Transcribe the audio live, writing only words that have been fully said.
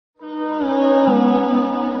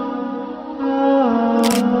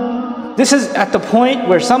This is at the point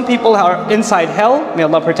where some people are inside hell, may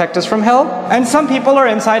Allah protect us from hell, and some people are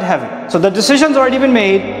inside heaven. So the decision's already been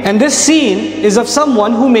made, and this scene is of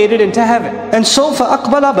someone who made it into heaven. And so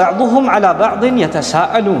فَأَقْبَلَ بَعْضُهُمْ عَلَى بَعْضٍ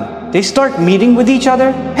يَتَسَاءَلُونَ. They start meeting with each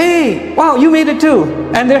other. Hey, wow, you made it too.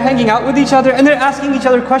 And they're hanging out with each other and they're asking each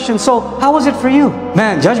other questions. So, how was it for you?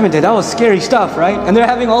 Man, Judgment Day, that was scary stuff, right? And they're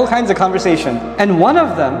having all kinds of conversation. And one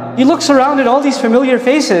of them, he looks around at all these familiar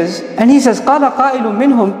faces and he says, قَالَ قَائِلٌ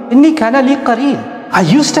مِّنْهُمْ إِنِّي كَانَ لِي قَرِينٌ. I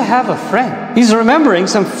used to have a friend. He's remembering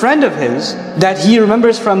some friend of his that he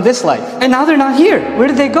remembers from this life. And now they're not here. Where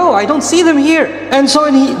did they go? I don't see them here. And so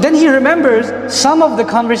then he remembers some of the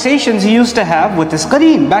conversations he used to have with this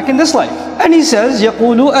qareen back in this life. And he says,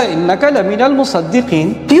 يَقُولُ أَإِنَّكَ لَمِنَ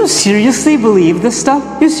الْمُصَدِّقِينَ. Do you seriously believe this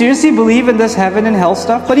stuff? You seriously believe in this heaven and hell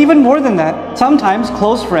stuff? But even more than that, sometimes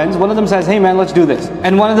close friends, one of them says, hey man, let's do this.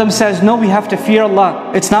 And one of them says, no, we have to fear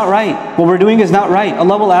Allah. It's not right. What we're doing is not right.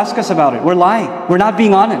 Allah will ask us about it. We're lying. We're not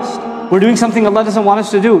being honest. We're doing something Allah doesn't want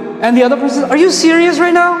us to do. And the other person says, are you serious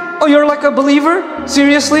right now? Oh, you're like a believer?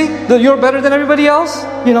 Seriously? That you're better than everybody else?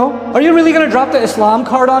 You know? Are you really going to drop the Islam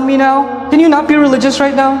card on me now? Can you not be religious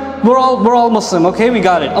right now? We're all Muslim, okay? We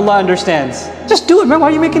got it. Allah understands. Just do it, man. Why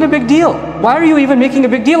are you making a big deal? Why are you even making a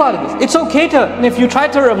big deal out of this? It's okay to, and if you try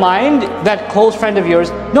to remind that close friend of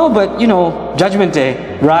yours, no, but you know, Judgment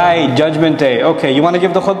Day. Right, Judgment Day. Okay, you want to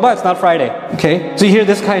give the khutbah? It's not Friday. Okay? So you hear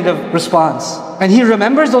this kind of response. And he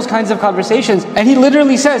remembers those kinds of conversations. And he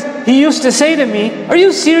literally says, he used to say to me, are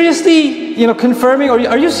you seriously, confirming, or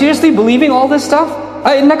are you seriously believing all this stuff?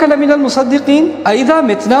 أَإِنَّكَ لَمِنَ الْمُصَدِّقِينَ أَإِذَا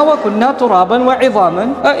مِتْنَا وَكُنَّا تُرَابًا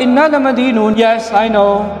وَعِظَامًا أَإِنَّا لَمَدِينُونَ. Yes, I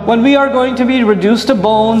know. When we are going to be reduced to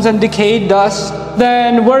bones and decayed dust,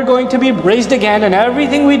 then we're going to be raised again, and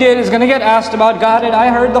everything we did is going to get asked about. Got it, I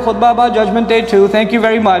heard the khutbah about Judgment Day too, thank you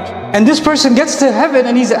very much. And this person gets to heaven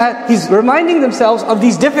and he's reminding themselves of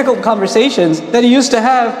these difficult conversations that he used to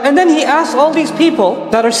have. And then he asks all these people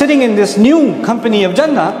that are sitting in this new company of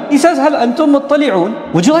Jannah, he says, هَلْ أَنْتُمْ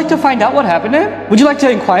مُطَّلِعُونَ. Would you like to find out what happened to him? Would you like to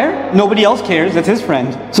inquire? Nobody else cares, it's his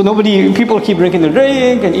friend. So people keep drinking their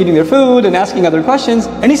drink and eating their food and asking other questions.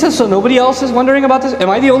 And he says, so nobody else is wondering about this? Am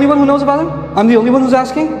I the only one who knows about him? I'm the only one who's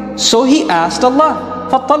asking? So he asked Allah.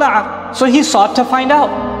 فَطَّلَعَ. So he sought to find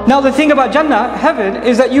out. Now the thing about Jannah, heaven,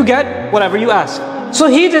 is that you get whatever you ask. So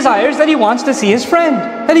he desires that he wants to see his friend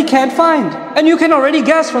that he can't find. And you can already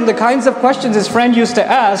guess from the kinds of questions his friend used to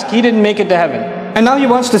ask, he didn't make it to heaven. And now he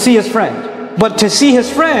wants to see his friend. But to see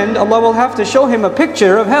his friend, Allah will have to show him a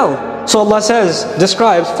picture of hell. So Allah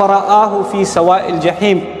describes, فَرَآهُ فِي سَوَاءِ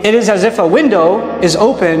الْجَحِيمِ. It is as if a window is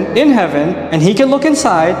open in heaven, and he can look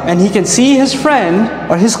inside, and he can see his friend,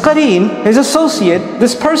 or his qareen, his associate,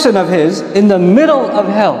 this person of his, in the middle of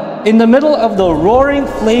hell. In the middle of the roaring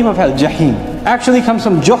flame of hell. Jahim actually comes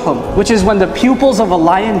from juhum, which is when the pupils of a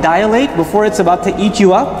lion dilate before it's about to eat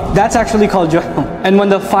you up. That's actually called juhum. And when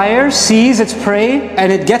the fire sees its prey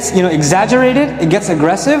and it gets exaggerated, it gets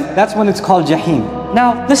aggressive, that's when it's called jahim.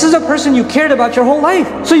 Now, this is a person you cared about your whole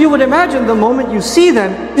life. So you would imagine the moment you see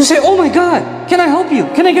them, you say, oh my God, can I help you?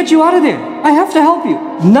 Can I get you out of there? I have to help you.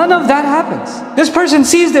 None of that happens. This person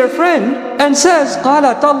sees their friend and says,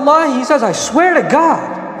 قَالَ تَاللَّهِ. He says, I swear to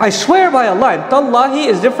God. I swear by Allah. And Tallahi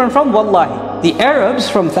is different from Wallahi. The Arabs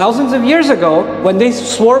from thousands of years ago, when they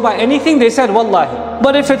swore by anything, they said Wallahi.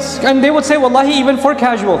 But and they would say Wallahi even for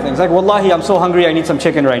casual things. Like Wallahi, I'm so hungry, I need some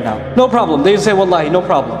chicken right now. No problem. They say Wallahi, no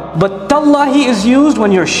problem. But Tallahi is used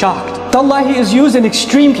when you're shocked. Tallahi is used in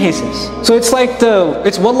extreme cases. So it's like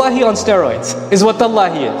it's Wallahi on steroids, is what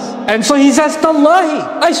Tallahi is. And so he says, Tallahi,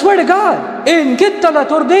 I swear to God, in kitta la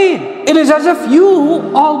turdeen. It is as if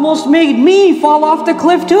you almost made me fall off the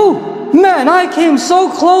cliff too. Man, I came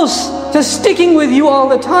so close to sticking with you all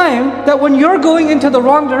the time that when you're going into the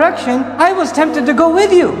wrong direction, I was tempted to go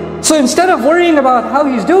with you. So instead of worrying about how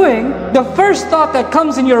he's doing, the first thought that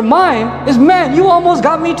comes in your mind is, man, you almost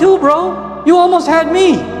got me too, bro. You almost had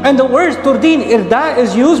me. And the word turdeen, irda,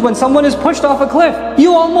 is used when someone is pushed off a cliff.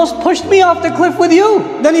 You almost pushed me off the cliff with you.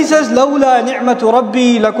 Then he says, لَوْلَا نِعْمَةُ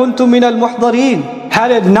رَبِّي لَكُنْتُ مِنَ الْمُحْضَرِينَ.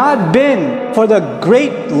 Had it not been for the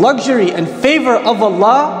great luxury and favor of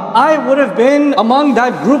Allah, I would have been among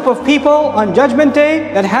that group of people on Judgment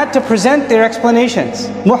Day that had to present their explanations.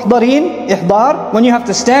 Muhdareen, ihdar, when you have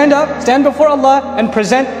to stand up, stand before Allah and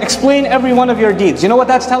explain every one of your deeds. You know what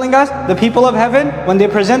that's telling us? The people of heaven, when they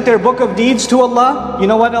present their book of deeds to Allah, you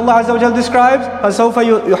know what Allah Azza wa Jal describes? فَسَوْفَ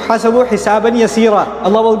يُحَاسَبُ حِسَابًا يَسِيرًا.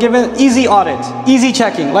 Allah will give an easy audit, easy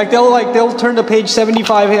checking. They'll turn to page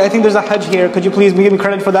 75. Hey, I think there's a hajj here. Could you please give me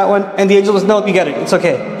credit for that one? And the angel says, no, you get it. It's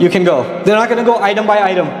okay. You can go. They're not going to go item by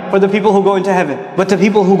item. for the people who go into heaven. But the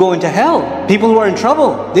people who go into hell, people who are in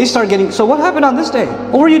trouble, they start getting, so what happened on this day?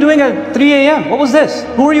 What were you doing at 3 a.m.? What was this?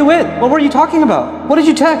 Who were you with? What were you talking about? What did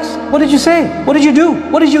you text? What did you say? What did you do?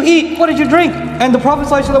 What did you eat? What did you drink? And the Prophet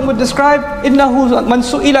ﷺ would describe, إِنَّهُ مَنْ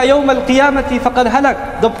سُئِلَ يَوْمَ الْقِيَامَةِ فَقَدْ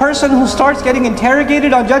هَلَكَ. The person who starts getting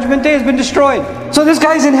interrogated on Judgment Day has been destroyed. So this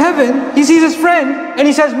guy's in heaven, he sees his friend, and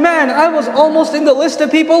he says, man, I was almost in the list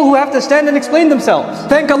of people who have to stand and explain themselves.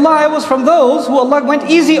 Thank Allah, I was from those who Allah went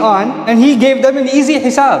easy on, and He gave them an easy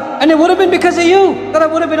hisab. And it would have been because of you that I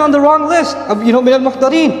would have been on the wrong list of, min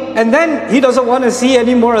al-muhdareen. And then he doesn't want to see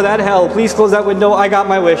any more of that hell. Please close that window, I got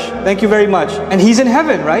my wish. Thank you very much. And he's in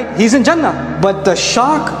heaven, right? He's in Jannah. But the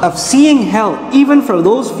shock of seeing hell, even for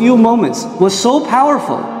those few moments, was so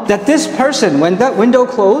powerful that this person, when that window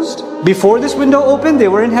closed, before this window opened, they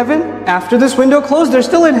were in heaven. After this window closed, they're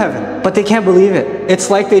still in heaven. But they can't believe it. It's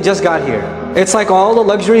like they just got here. It's like all the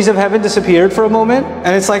luxuries of heaven disappeared for a moment,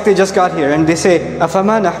 and it's like they just got here. And they say,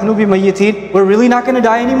 أَفَمَا نَحْنُ بِمَيِّتِينَ. We're really not going to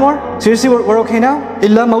die anymore? Seriously, we're okay now?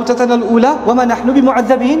 إِلَّا مَوْتَتَنَا الْأُولَى وَمَا نَحْنُ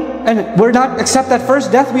بِمُعَذَّبِينَ. And we're not, except that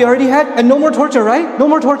first death we already had, and no more torture, right? No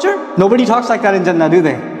more torture? Nobody talks like that in Jannah, do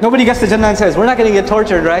they? Nobody gets to Jannah and says, we're not going to get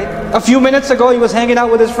tortured, right? A few minutes ago, he was hanging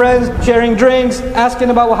out with his friends, sharing drinks, asking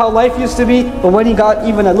about how life used to be. But when he got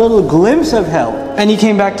even a little glimpse of hell, and he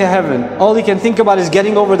came back to heaven, all he can think about is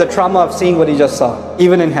getting over the trauma of seeing what he just saw,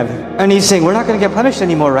 even in heaven. And he's saying, we're not going to get punished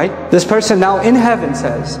anymore, right? This person now in heaven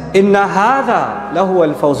says, إِنَّ هَذَا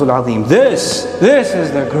لَهُوَ الْفَوْزُ الْعَظِيمُ. This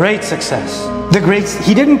is the great success.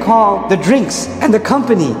 He didn't call the drinks and the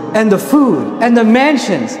company and the food and the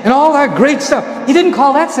mansions and all that great stuff. He didn't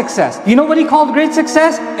call that success. You know what he called great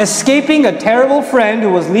success? Escaping a terrible friend who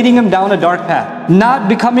was leading him down a dark path. Not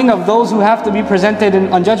becoming of those who have to be presented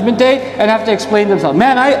on Judgment Day and have to explain themselves.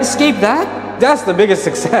 Man, I escaped that? That's the biggest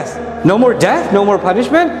success. No more death, no more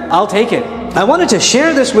punishment, I'll take it. I wanted to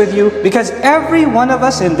share this with you because every one of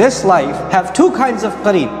us in this life have two kinds of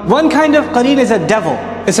qareen. One kind of qareen is a devil.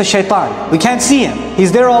 It's a shaitan. We can't see him.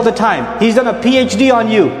 He's there all the time. He's done a PhD on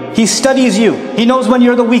you. He studies you. He knows when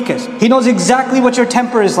you're the weakest. He knows exactly what your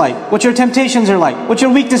temper is like, what your temptations are like, what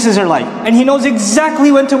your weaknesses are like. And he knows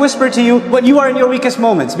exactly when to whisper to you when you are in your weakest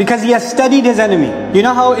moments because he has studied his enemy. You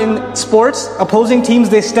know how in sports, opposing teams,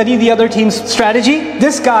 they study the other team's strategy?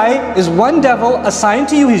 This guy is one devil assigned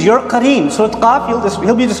to you. He's your qareen. So at Qaf,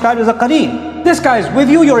 he'll be described as a qareen. This guy is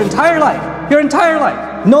with you your entire life. Your entire life.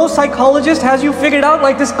 No psychologist has you figured out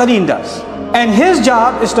like this qareen does. And his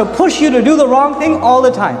job is to push you to do the wrong thing all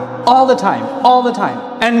the time. All the time. All the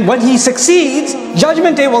time. And when he succeeds,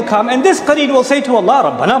 Judgment Day will come and this qareen will say to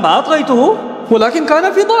Allah, رَبَّنَا مَا أَطْغَيْتُهُ وَلَكِنْ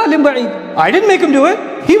كَانَ فِي ضَلَالٍ بَعِيدٍ. I didn't make him do it.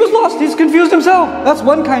 He was lost, he's confused himself. That's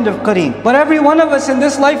one kind of qareen. But every one of us in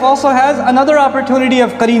this life also has another opportunity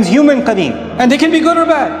of qareens, human qareen. And they can be good or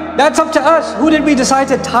bad. That's up to us. Who did we decide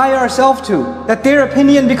to tie ourselves to? That their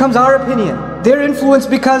opinion becomes our opinion. Their influence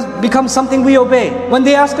becomes something we obey. When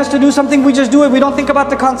they ask us to do something, we just do it. We don't think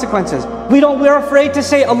about the consequences. We're afraid to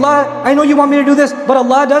say, Allah, I know you want me to do this, but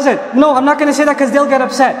Allah doesn't. No, I'm not going to say that because they'll get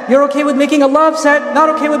upset. You're okay with making Allah upset, not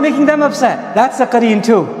okay with making them upset. That's the qareen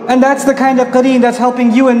too. And that's the kind of qareen that's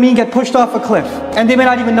helping you and me get pushed off a cliff. And they may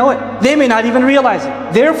not even know it. They may not even realize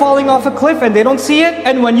it. They're falling off a cliff and they don't see it.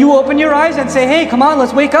 And when you open your eyes and say, hey, come on,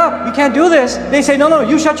 let's wake up. We can't do this. They say, no,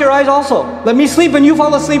 you shut your eyes also. Let me sleep and you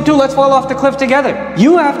fall asleep too. Let's fall off the cliff together.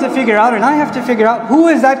 You have to figure out and I have to figure out who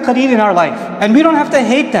is that qareen in our life. And we don't have to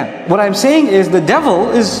hate them. What I'm saying is the devil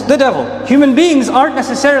is the devil. Human beings aren't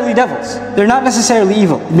necessarily devils. They're not necessarily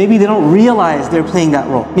evil. Maybe they don't realize they're playing that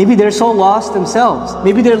role. Maybe they're so lost themselves.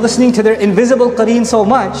 Maybe they're listening to their invisible qareen so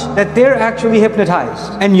much that they're actually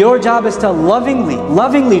hypnotized. And your job is to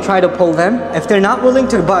lovingly try to pull them. If they're not willing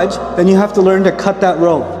to budge, then you have to learn to cut that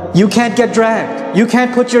rope. You can't get dragged. You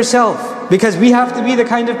can't put yourself. Because we have to be the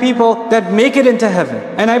kind of people that make it into heaven.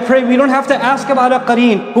 And I pray we don't have to ask about a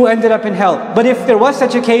qareen who ended up in hell. But if there was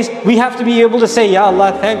such a case, we have to be able to say, Ya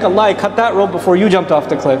Allah, thank Allah, I cut that rope before you jumped off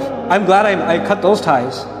the cliff. I'm glad I cut those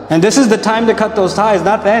ties. And this is the time to cut those ties,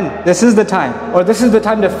 not then. This is the time. Or this is the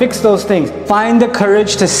time to fix those things. Find the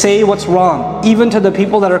courage to say what's wrong, even to the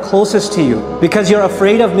people that are closest to you. Because you're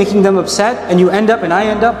afraid of making them upset, and you end up, and I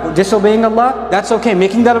end up, disobeying Allah. That's okay.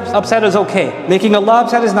 Making that upset is okay. Making Allah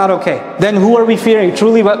upset is not okay. Then who are we fearing?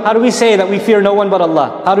 Truly, how do we say that we fear no one but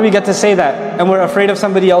Allah? How do we get to say that? And we're afraid of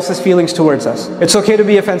somebody else's feelings towards us. It's okay to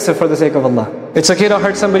be offensive for the sake of Allah. It's okay to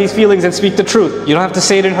hurt somebody's feelings and speak the truth. You don't have to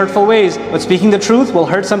say it in hurtful ways, but speaking the truth will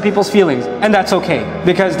hurt some people's feelings. And that's okay,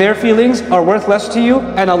 because their feelings are worth less to you,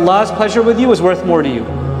 and Allah's pleasure with you is worth more to you.